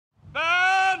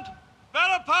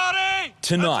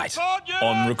Tonight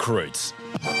on Recruits,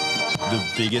 the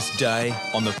biggest day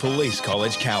on the police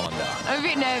college calendar. I'm a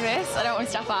bit nervous. I don't want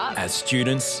to stuff up. As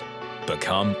students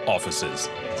become officers.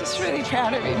 Just really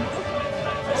proud of him.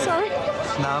 Sorry.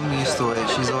 Nah, I'm used to it.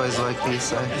 She's always like this,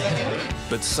 so...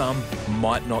 But some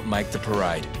might not make the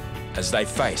parade as they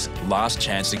face last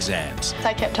chance exams.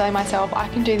 I kept telling myself, I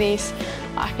can do this,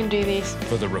 I can do this.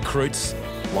 For the recruits,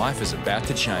 life is about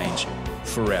to change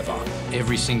forever.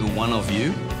 Every single one of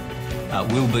you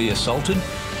will be assaulted.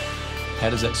 How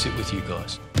does that sit with you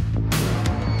guys?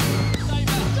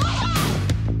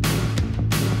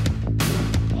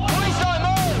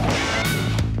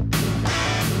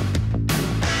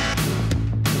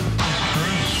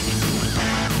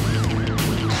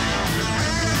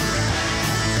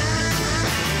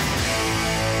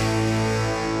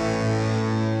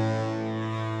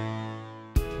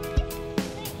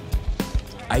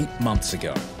 8 months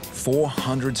ago,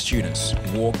 400 students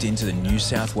walked into the New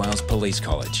South Wales Police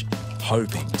College,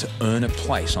 hoping to earn a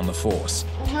place on the force.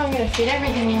 How am I going to fit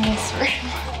everything in this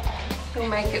room? We'll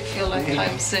make it feel like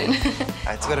home soon.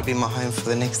 It's got to be my home for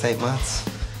the next 8 months.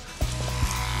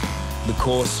 The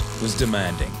course was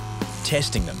demanding,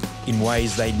 testing them in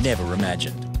ways they never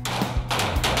imagined.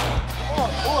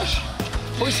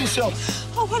 Push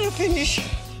yourself. I want to finish.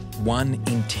 1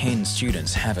 in 10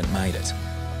 students haven't made it.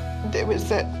 There was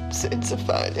that sense of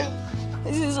failure.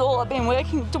 This is all I've been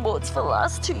working towards for the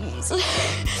last 2 years.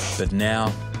 But now,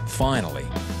 finally,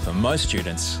 for most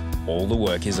students, all the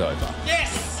work is over.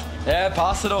 Yes! Yeah,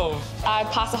 passed it all. I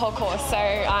passed the whole course, so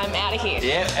I'm out of here.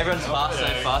 Yeah, everyone's passed so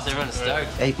fast, everyone's stoked.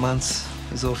 8 months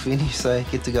is all finished, so I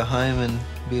get to go home and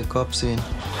be a cop soon.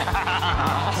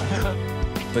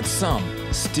 But some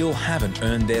still haven't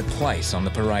earned their place on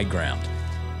the parade ground.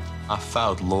 I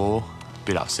failed law, a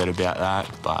bit upset about that,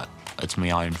 but it's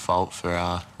my own fault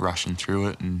for rushing through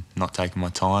it and not taking my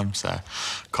time, so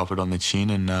cop it on the chin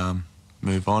and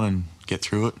move on and get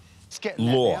through it.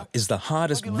 Law is the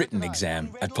hardest written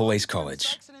exam at police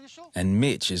college, and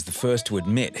Mitch is the first to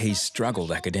admit he's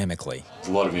struggled academically. There's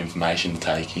a lot of information to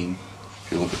take in.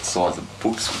 If you look at the size of the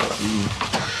books,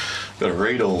 got to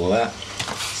read all of that.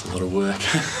 It's a lot of work.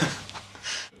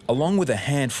 Along with a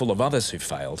handful of others who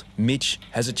failed, Mitch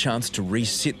has a chance to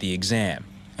resit the exam,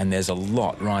 and there's a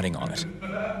lot riding on it.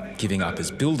 Giving up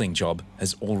his building job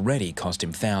has already cost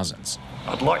him thousands.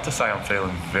 I'd like to say I'm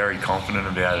feeling very confident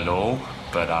about it all,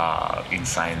 but in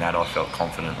saying that, I felt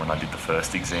confident when I did the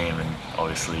first exam, and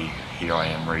obviously here I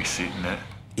am resitting it.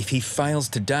 If he fails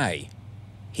today,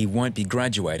 he won't be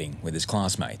graduating with his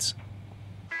classmates.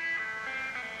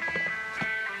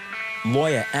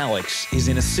 Lawyer Alex is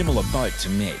in a similar boat to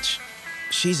Mitch.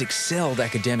 She's excelled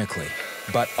academically,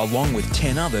 but along with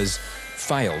 10 others,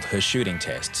 failed her shooting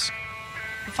tests.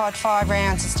 I fired 5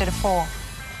 rounds instead of 4.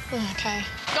 Okay.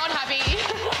 God happy.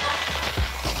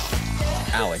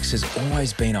 Alex has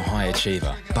always been a high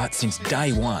achiever, but since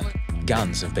day one,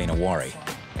 guns have been a worry.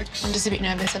 I'm just a bit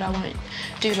nervous that I won't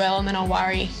do well, and then I'll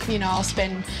worry. You know, I'll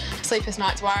spend sleepless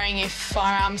nights worrying if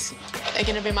firearms are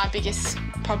going to be my biggest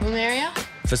problem area.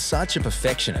 For such a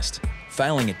perfectionist,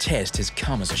 failing a test has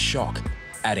come as a shock,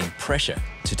 adding pressure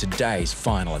to today's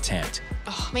final attempt.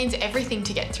 Oh, it means everything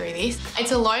to get through this.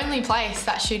 It's a lonely place,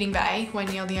 that shooting bay,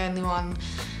 when you're the only one.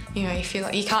 You know, you feel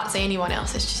like you can't see anyone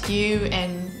else. It's just you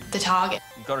and the target.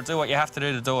 You've got to do what you have to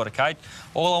do it, OK?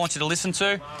 All I want you to listen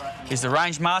to is the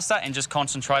range master and just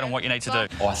concentrate on what you need to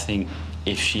do. I think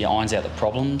if she irons out the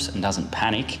problems and doesn't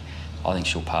panic, I think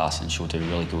she'll pass and she'll do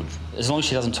really good. As long as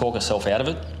she doesn't talk herself out of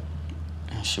it,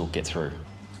 she'll get through.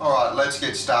 All right, let's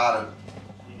get started.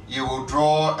 You will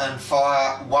draw and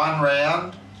fire 1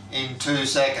 round in 2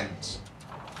 seconds.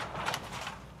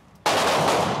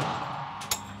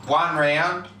 1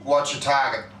 round, watch your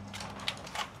target.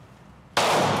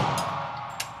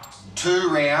 2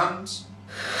 rounds,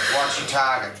 watch your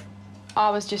target.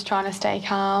 I was just trying to stay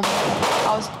calm.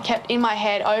 I was kept in my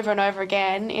head over and over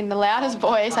again, in the loudest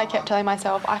voice, I kept telling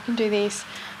myself, I can do this,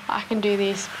 I can do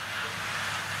this.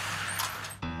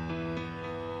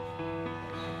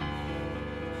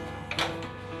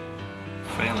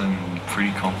 Feeling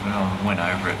pretty confident. I went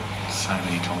over it so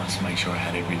many times to make sure I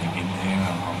had everything in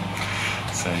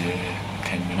there. So yeah,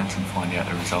 10 minutes and find out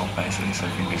the result basically, so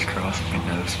fingers crossed. I'm a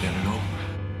bit nervous about it all.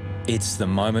 It's the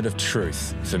moment of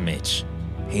truth for Mitch.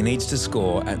 He needs to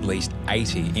score at least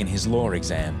 80 in his law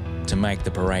exam to make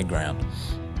the parade ground.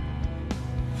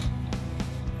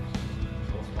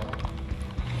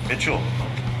 Mitchell,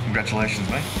 congratulations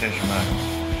mate. There's your mark.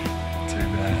 Not too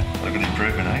bad. Look at the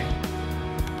improvement, eh?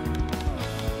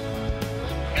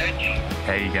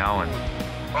 How you going?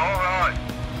 All right.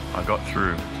 I got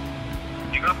through.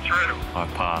 You got through? I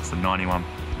passed, a 91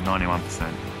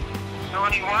 91%.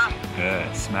 91?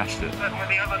 Yeah, smashed it. That were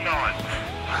the other 9.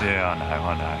 Yeah,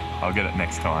 I know. I'll get it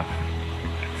next time.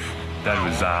 Dad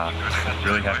was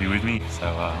really happy with me, so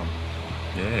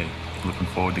yeah, looking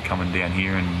forward to coming down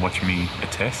here and watching me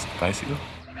attest, basically.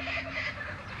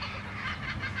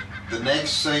 The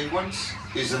next sequence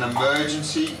is an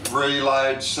emergency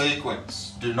reload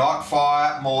sequence. Do not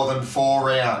fire more than 4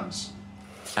 rounds.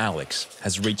 Alex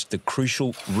has reached the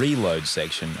crucial reload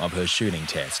section of her shooting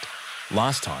test.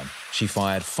 Last time, she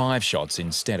fired 5 shots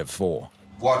instead of 4.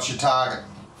 Watch your target.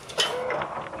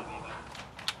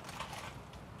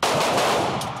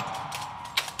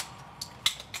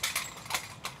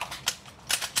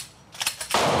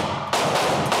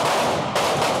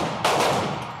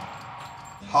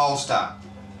 Holster.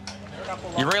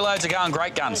 Your reloads are going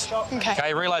great, guns. Okay,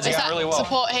 your reloads are going really well.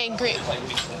 Support hand grip.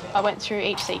 I went through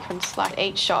each sequence, like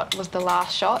each shot was the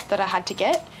last shot that I had to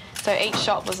get. So each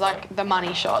shot was like the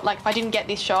money shot. Like if I didn't get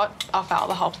this shot, I'll fail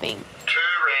the whole thing. 2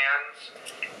 rounds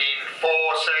in 4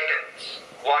 seconds.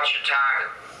 Watch your target.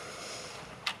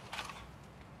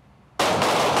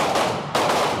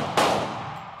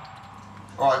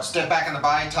 All right, step back in the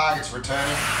bay. Target's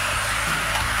returning.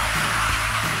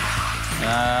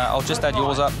 I'll just add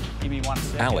yours up. Give me 1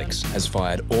 second. Alex has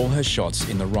fired all her shots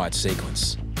in the right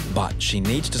sequence, but she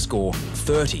needs to score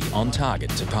 30 on target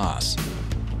to pass.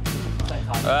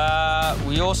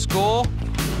 Your score?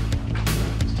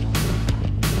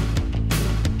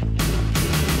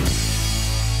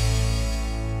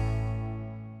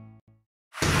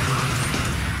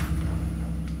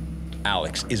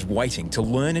 Alex is waiting to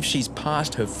learn if she's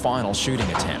passed her final shooting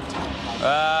attempt.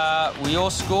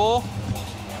 Your score?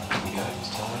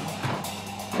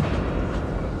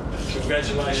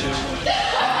 Congratulations.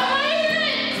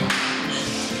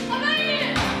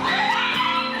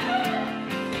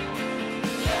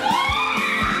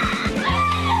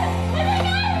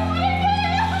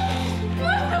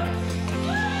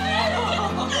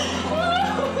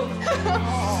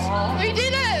 We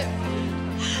did it!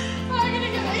 I'm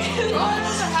gonna get it. I'm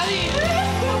so happy.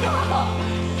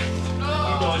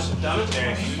 You guys have done it.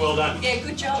 Yeah. Well done. Yeah,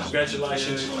 good job.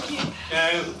 Congratulations.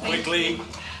 Now, quickly,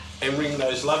 and ring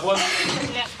those loved ones.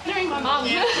 Yeah. I'm gonna ring my mum.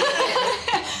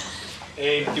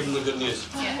 And give them the good news.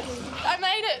 Yeah. I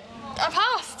made it. I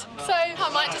passed. So I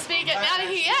might just be getting out of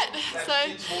here yet. So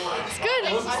it's good.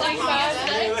 Thanks,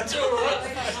 Yeah, that's all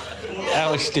right.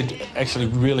 Alex did actually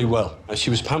really well. She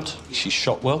was pumped. She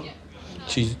shot well.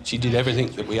 She did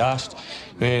everything that we asked,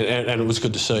 and it was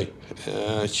good to see.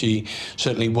 She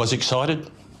certainly was excited,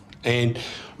 and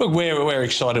look, we're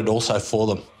excited also for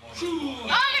them. Oh, I'm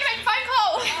gonna make a phone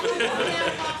call.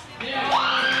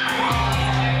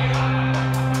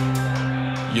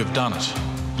 You've done it.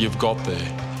 You've got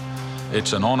there.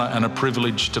 It's an honour and a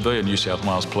privilege to be a New South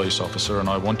Wales police officer, and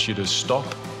I want you to stop,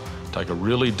 take a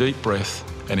really deep breath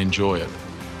and enjoy it.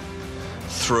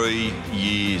 3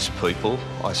 years, people.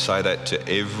 I say that to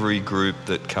every group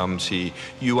that comes here.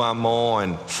 You are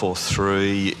mine for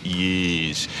 3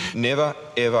 years. Never,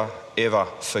 ever, ever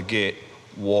forget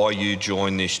why you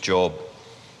joined this job.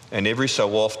 And every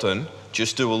so often,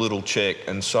 just do a little check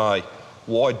and say,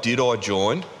 why did I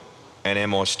join? And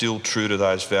am I still true to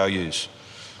those values?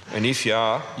 And if you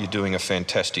are, you're doing a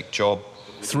fantastic job.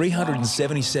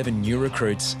 377 new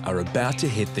recruits are about to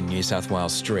hit the New South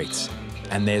Wales streets.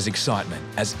 And there's excitement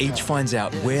as each finds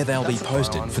out where they'll be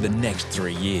posted for the next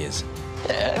 3 years.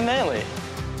 Yeah, Manly.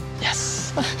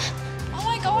 Yes. Oh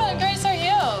my god, I'm going so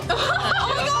healed.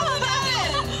 Oh my god,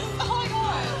 man! Oh my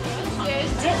god.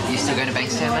 Yes. You still going to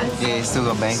Bankstown, mate? Yeah, still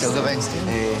got Bankstown. Still got Bankstown?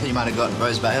 Yeah. You might have got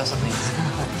Rose Bay or something.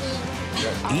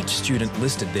 Each student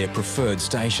listed their preferred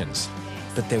stations,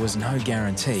 but there was no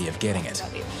guarantee of getting it.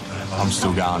 I'm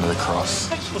still going to the Cross.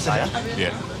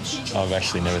 Yeah. I've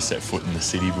actually never set foot in the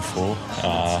city before.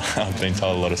 I've been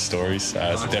told a lot of stories.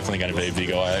 It's definitely going to be a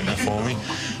big eye-opener for me.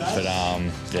 But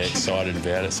yeah, excited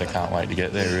about it, so can't wait to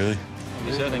get there, really.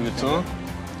 Is that having a tour?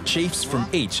 Chiefs from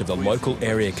each of the local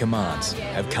area commands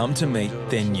have come to meet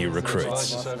their new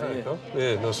recruits.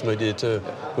 Yeah, nice to meet you too.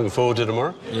 Looking forward to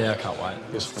tomorrow? Yeah, I can't wait.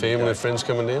 Your family and friends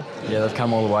coming down? Yeah, they've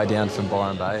come all the way down from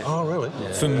Byron Bay. Oh, really?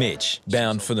 Yeah. For Mitch,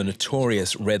 bound for the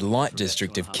notorious red light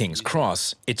district of King's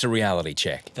Cross, it's a reality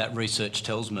check. That research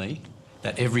tells me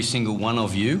that every single one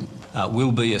of you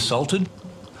will be assaulted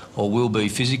or will be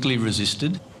physically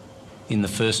resisted in the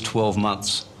first 12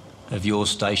 months of your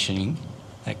stationing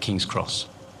at King's Cross.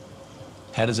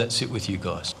 How does that sit with you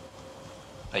guys?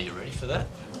 Are you ready for that?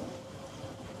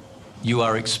 You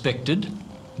are expected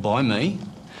by me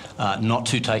not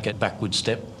to take a backward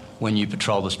step when you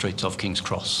patrol the streets of King's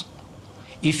Cross.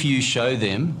 If you show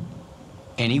them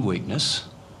any weakness,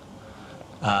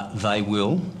 they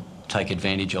will take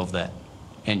advantage of that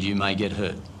and you may get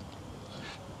hurt.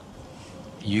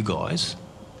 You guys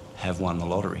have won the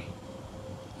lottery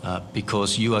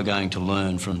because you are going to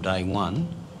learn from day one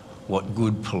what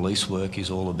good police work is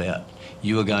all about.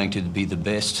 You are going to be the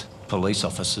best police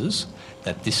officers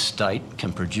that this state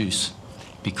can produce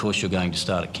because you're going to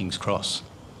start at King's Cross.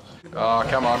 Oh,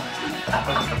 come on.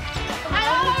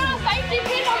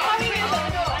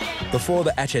 Before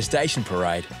the attestation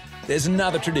parade, there's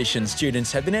another tradition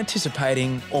students have been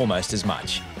anticipating almost as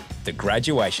much: the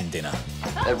graduation dinner.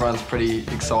 Everyone's pretty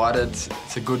excited.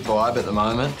 It's a good vibe at the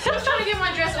moment. I'm just trying to get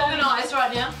my dress organised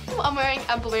right now. I'm wearing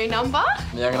a blue number.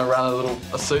 Yeah, I'm going to run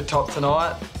a suit top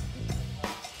tonight.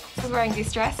 I was wearing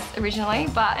this dress originally,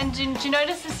 but... And do you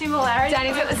notice the similarity?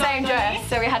 Danny's got the same dress,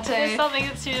 so we had to... There's something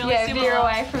that's similar. veer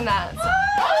away from that. So. I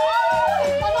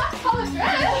like colour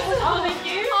dress. Oh, thank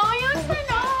you. Oh, you're so nice.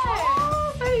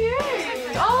 Oh, so you.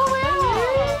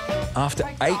 Oh, wow. After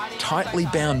 8 tightly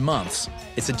bound months,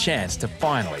 it's a chance to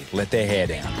finally let their hair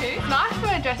down. It's nice to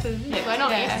wear dresses, isn't it? We're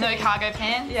not used to no cargo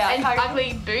pants. Yeah, and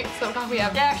ugly boots that look like we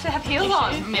have. Yeah, actually have heels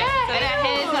on. Yeah. And our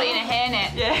hair's not in a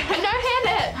hairnet. Yeah. No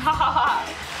hairnet.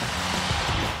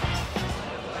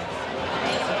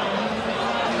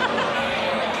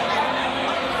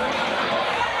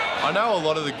 I know a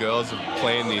lot of the girls have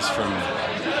planned this from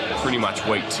pretty much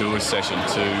week 2 of session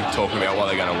 2, talking about what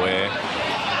they're going to wear.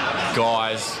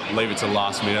 Guys, leave it to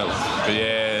last minute. But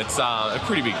yeah, it's a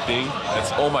pretty big thing.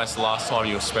 It's almost the last time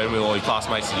you'll spend with all your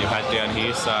classmates that you've had down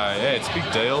here, so yeah, it's a big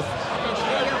deal.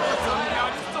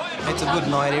 It's a good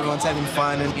night, everyone's having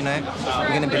fun, and we're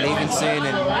going to be leaving soon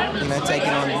and taking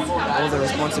on all the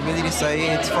responsibilities, so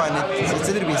yeah, it's fun. It's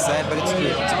a little bit sad, but it's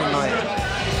good. It's a good night.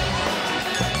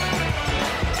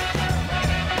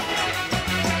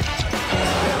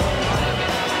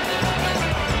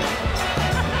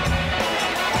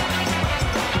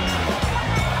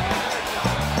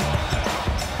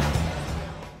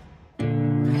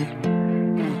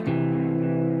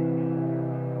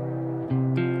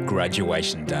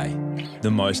 Graduation day,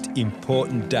 the most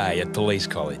important day at police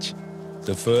college,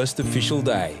 the first official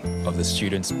day of the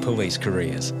students' police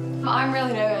careers. I'm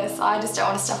really nervous. I just don't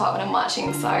want to step up when I'm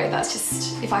marching, so that's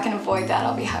just, if I can avoid that,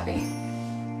 I'll be happy.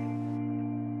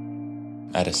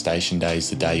 Attestation day is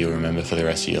the day you'll remember for the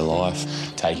rest of your life.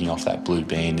 Taking off that blue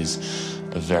band is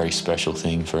a very special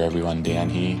thing for everyone down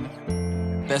here.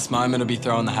 Best moment will be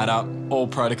throwing the hat up. All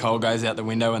protocol goes out the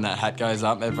window when that hat goes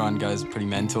up. Everyone goes pretty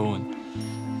mental and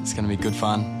it's going to be good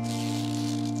fun.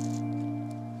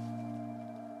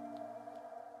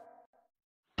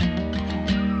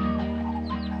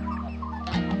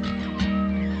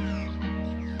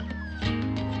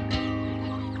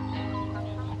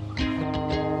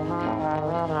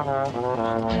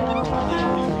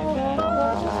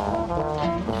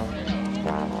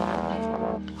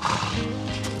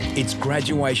 It's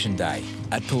graduation day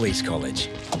at police college.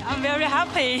 I'm very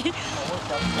happy.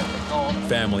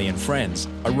 Family and friends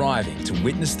arriving to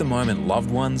witness the moment loved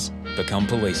ones become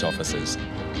police officers.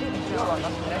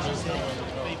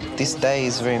 This day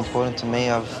is very important to me.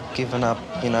 I've given up,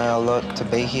 a lot to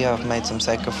be here. I've made some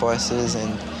sacrifices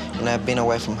and, I've been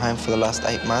away from home for the last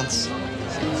 8 months.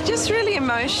 Just really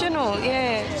emotional,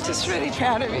 yeah. Just really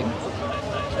proud of him.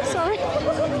 Sorry.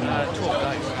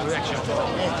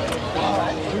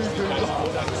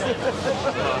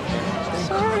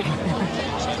 Sorry.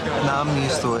 Nah, I'm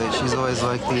used to it. She's always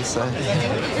like this, so...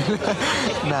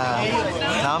 nah,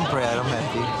 I'm proud. I'm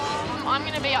happy. I'm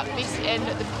going to be up this end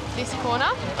at this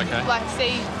corner. Okay. Like,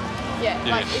 see... Yeah,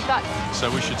 Yeah. like, if that's... So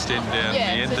we should stand down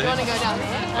Yeah, the end so do you there? want to go down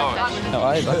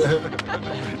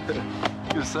there?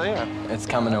 Good to see you. It's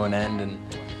coming to an end, and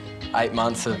 8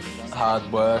 months of hard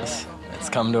work. It's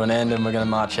come to an end, and we're going to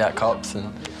march out cops,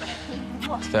 and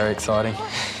it's very exciting.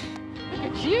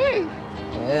 Look at you.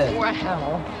 Yeah.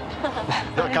 Wow.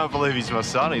 I can't believe he's my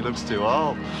son. He looks too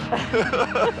old. There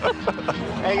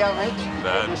you go, Mitch.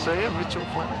 Good to see you, Mitchell.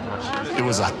 It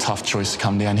was a tough choice to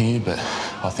come down here, but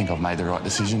I think I've made the right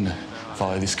decision to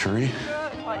follow this career.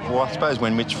 Well, I suppose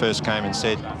when Mitch first came and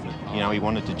said, he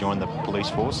wanted to join the police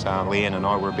force, Leanne and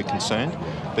I were a bit concerned,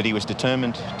 but he was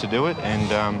determined to do it, and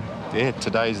yeah,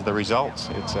 today's the results.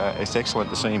 It's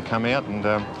excellent to see him come out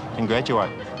and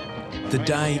graduate. The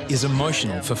day is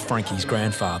emotional for Frankie's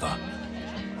grandfather.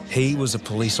 He was a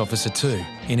police officer too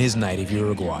in his native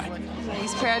Uruguay.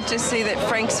 He's proud to see that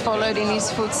Frank's followed in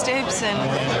his footsteps and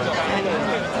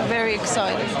very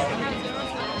excited.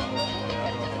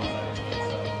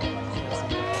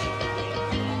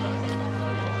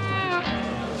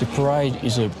 The parade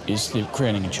is the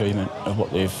crowning achievement of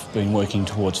what they've been working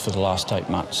towards for the last 8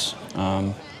 months.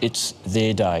 It's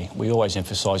their day. We always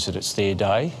emphasise that it's their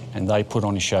day, and they put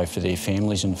on a show for their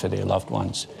families and for their loved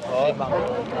ones.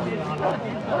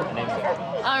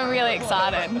 I'm really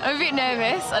excited. I'm a bit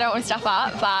nervous. I don't want to stuff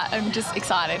up, but I'm just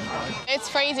excited. It's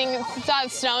freezing. It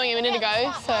started snowing a minute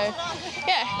ago, so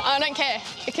yeah, I don't care.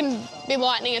 It can be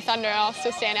lightning or thunder, I'll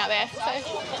still stand out there. So.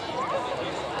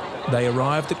 They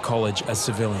arrived at college as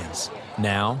civilians.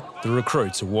 Now, the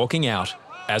recruits are walking out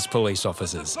as police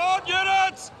officers. Support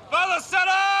units! By the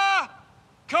centre!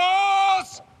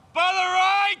 Course! By the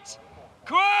right!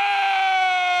 Quick!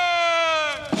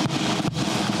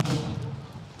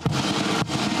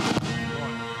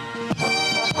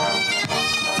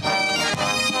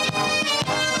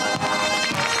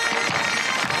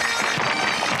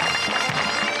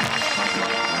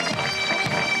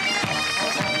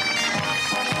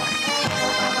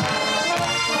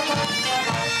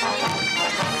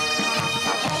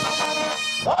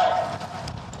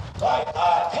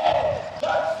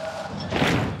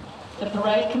 The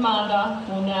parade commander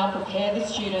will now prepare the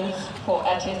students for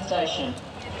attestation.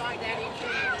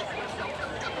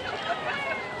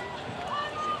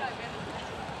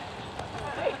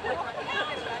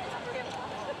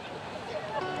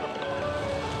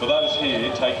 For those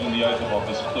here taking the oath of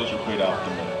office, please repeat after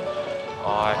me.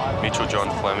 I, Mitchell John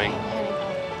Fleming,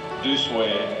 Do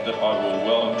swear that I will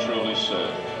well and truly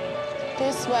serve.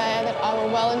 Do swear that I will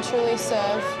well and truly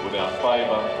serve. Without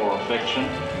favour or affection,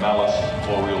 malice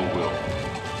or ill will.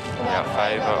 without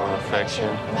favour or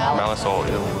affection, malice or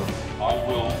ill will. I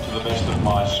will, to the best of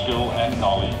my skill and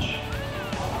knowledge,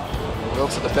 Will,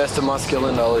 to the best of my skill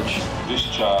and knowledge,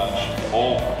 discharge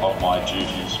all of my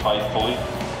duties faithfully.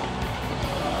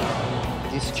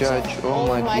 Discharge all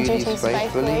my duties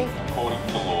faithfully. According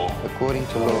to law. According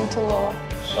to law.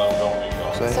 So help me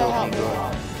God. So help me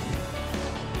God.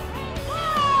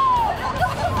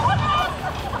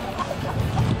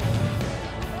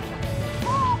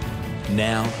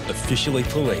 Now officially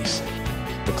police,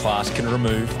 the class can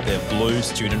remove their blue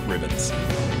student ribbons.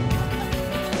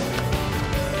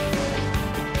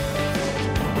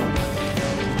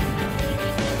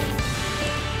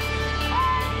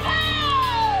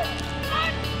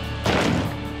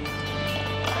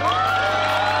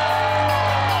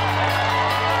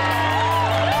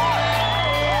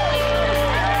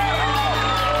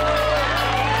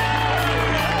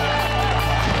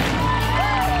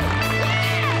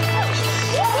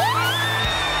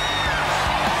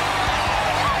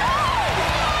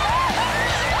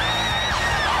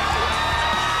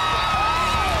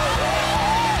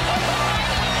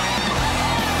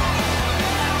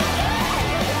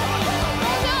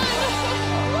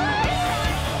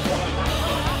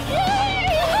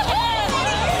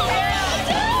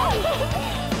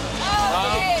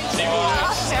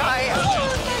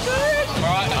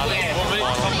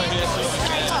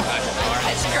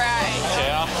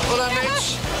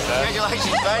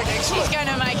 Congratulations, mate. Excellent. He's going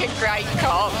to make a great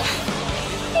cop.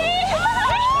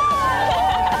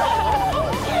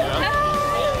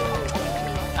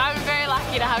 I'm very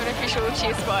lucky to have an official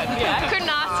cheer squad. Yeah. Couldn't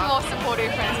ask for more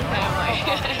supportive friends and family.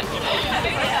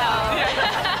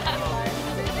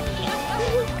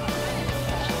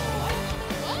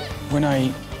 When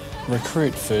a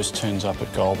recruit first turns up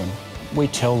at Goulburn, we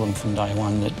tell them from day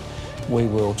one that we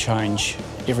will change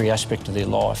every aspect of their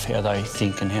life, how they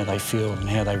think and how they feel and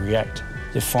how they react.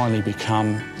 They've finally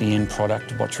become the end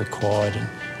product of what's required, and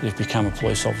they've become a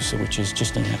police officer, which is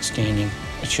just an outstanding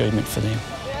achievement for them.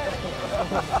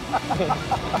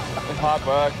 with hard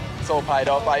work, it's all paid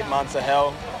off. 8 months of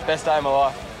hell, best day of my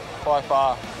life, by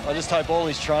far. I just hope all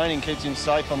his training keeps him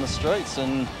safe on the streets,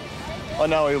 and I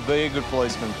know he'll be a good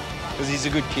policeman, because he's a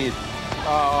good kid.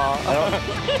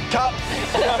 Cut!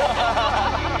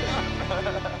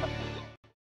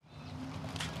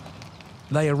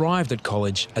 They arrived at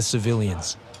college as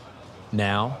civilians.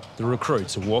 Now, the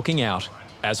recruits are walking out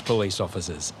as police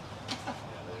officers.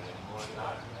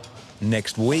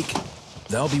 Next week,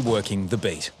 they'll be working the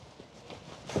beat.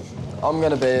 I'm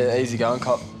going to be an easygoing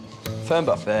cop. Firm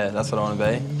but fair, that's what I want to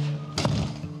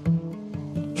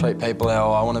be. Treat people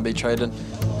how I want to be treated.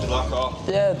 Good luck, Kyle.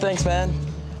 Yeah, thanks, man.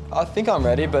 I think I'm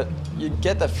ready, but you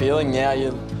get the feeling now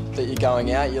that you're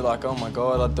going out, you're like, oh my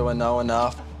God, do I know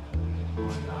enough?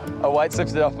 A weight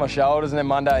slips it off my shoulders, and then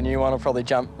Monday a new one will probably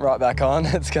jump right back on.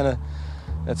 It's gonna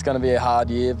be a hard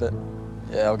year, but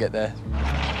yeah, I'll get there.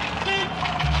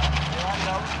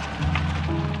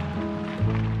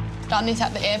 Done this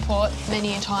at the airport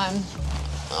many a time.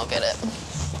 I'll get it.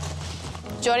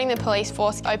 Joining the police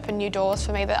force opened new doors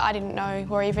for me that I didn't know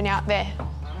were even out there.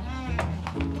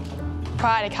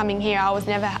 Prior to coming here, I was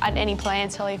never had any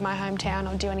plans to leave my hometown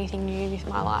or do anything new with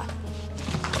my life.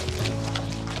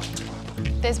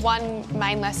 There's one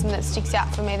main lesson that sticks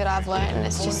out for me that I've learned, and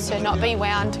it's just to not be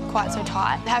wound quite so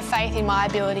tight. Have faith in my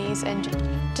abilities and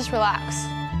just relax.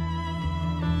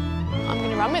 I'm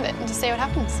going to run with it and just see what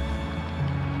happens.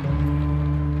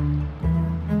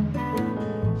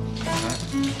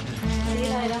 See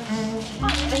you later.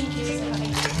 Thank you.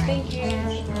 Thank you.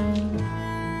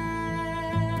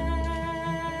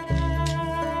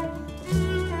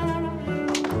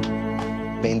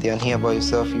 Being down here by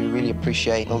yourself, you really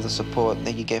appreciate all the support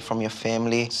that you get from your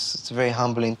family. It's very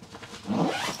humbling.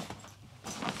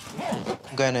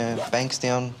 Going to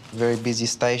Bankstown, very busy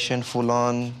station, full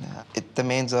on. It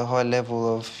demands a high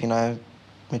level of,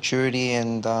 maturity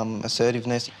and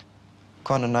assertiveness.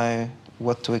 Kind of know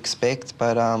what to expect,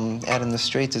 but out in the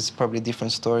streets, it's probably a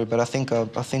different story. But I think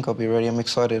I'll be ready. I'm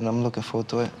excited and I'm looking forward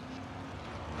to it.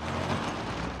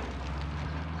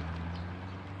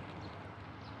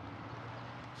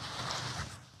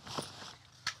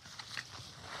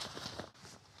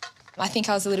 I think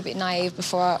I was a little bit naive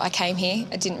before I came here.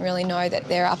 I didn't really know that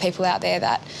there are people out there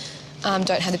that don't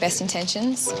have the best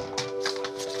intentions.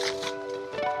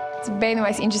 It's been the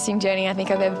most interesting journey I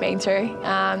think I've ever been through.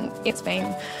 It's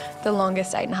been the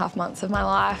longest 8.5 months of my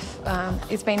life.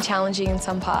 It's been challenging in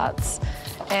some parts,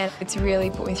 and it's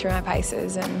really put me through my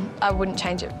paces, and I wouldn't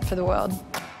change it for the world.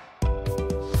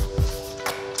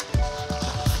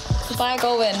 Goodbye,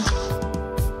 Goulburn.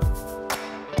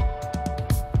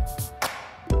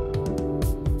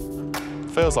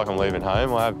 Feels like I'm leaving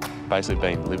home. I've basically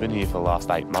been living here for the last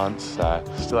 8 months, so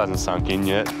still hasn't sunk in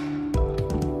yet.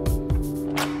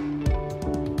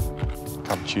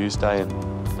 Come Tuesday and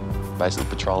basically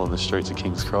patrolling the streets of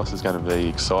King's Cross is going to be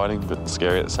exciting but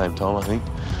scary at the same time, I think.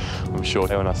 I'm sure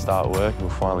when I start work it will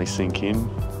finally sink in,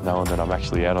 knowing that I'm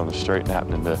actually out on the street and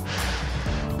happening to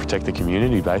protect the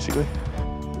community, basically.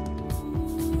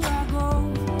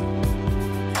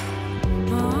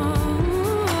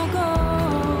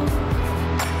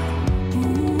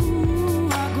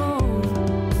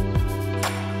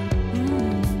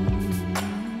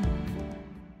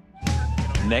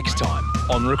 Next time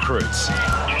on Recruits.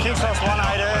 King's Cross 18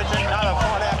 urgent, another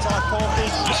fight outside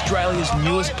Caulfield. Australia's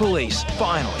newest police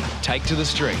finally take to the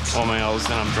streets. I mean, I was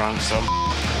then I'm drunk, so...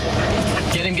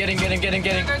 Get him.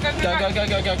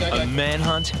 Go. A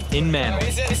manhunt in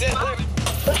Manly.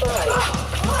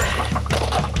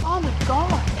 Oh my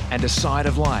God. And a side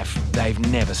of life they've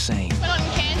never seen. We're not in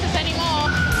Kansas anymore.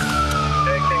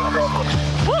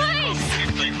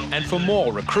 Police! And for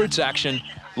more Recruits action,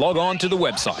 log on to the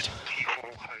website.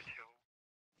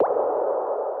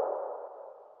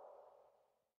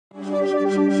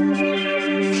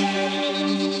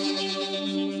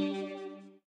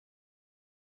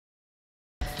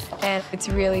 And it's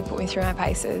really put me through my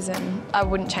paces, and I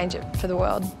wouldn't change it for the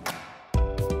world.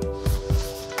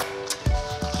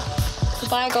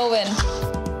 Goodbye, Goulburn.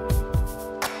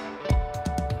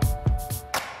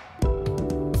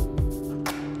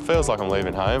 Feels like I'm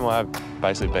leaving home. I've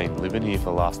basically been living here for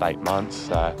the last 8 months,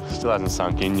 so still hasn't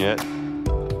sunk in yet.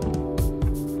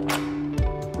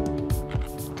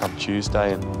 Come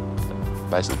Tuesday and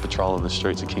basically patrolling the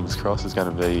streets of King's Cross is going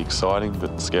to be exciting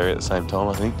but scary at the same time,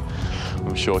 I think.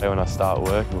 I'm sure when I start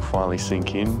work it will finally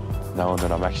sink in, knowing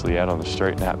that I'm actually out on the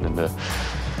street and happening to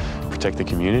protect the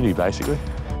community, basically.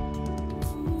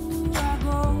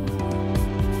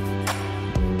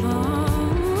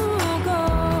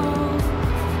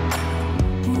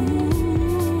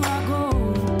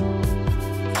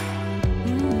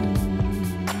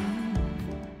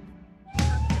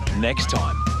 Next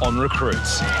time on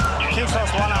Recruits. King's Cross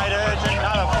 18 urgent,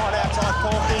 another fight outside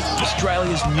Caulfield.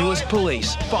 Australia's newest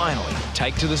police finally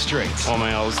take to the streets. I mean,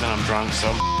 I was then I'm drunk,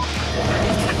 so...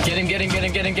 Get him. Go.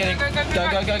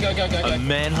 A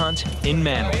manhunt in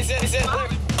Manly.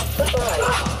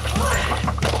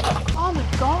 Oh my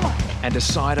God. And a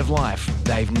side of life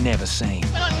they've never seen.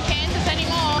 We're not in Kansas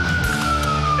anymore.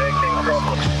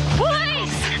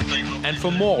 Police! And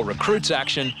for more Recruits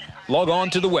action, log on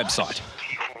to the website.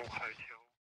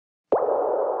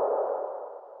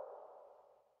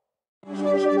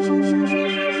 Thank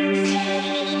you.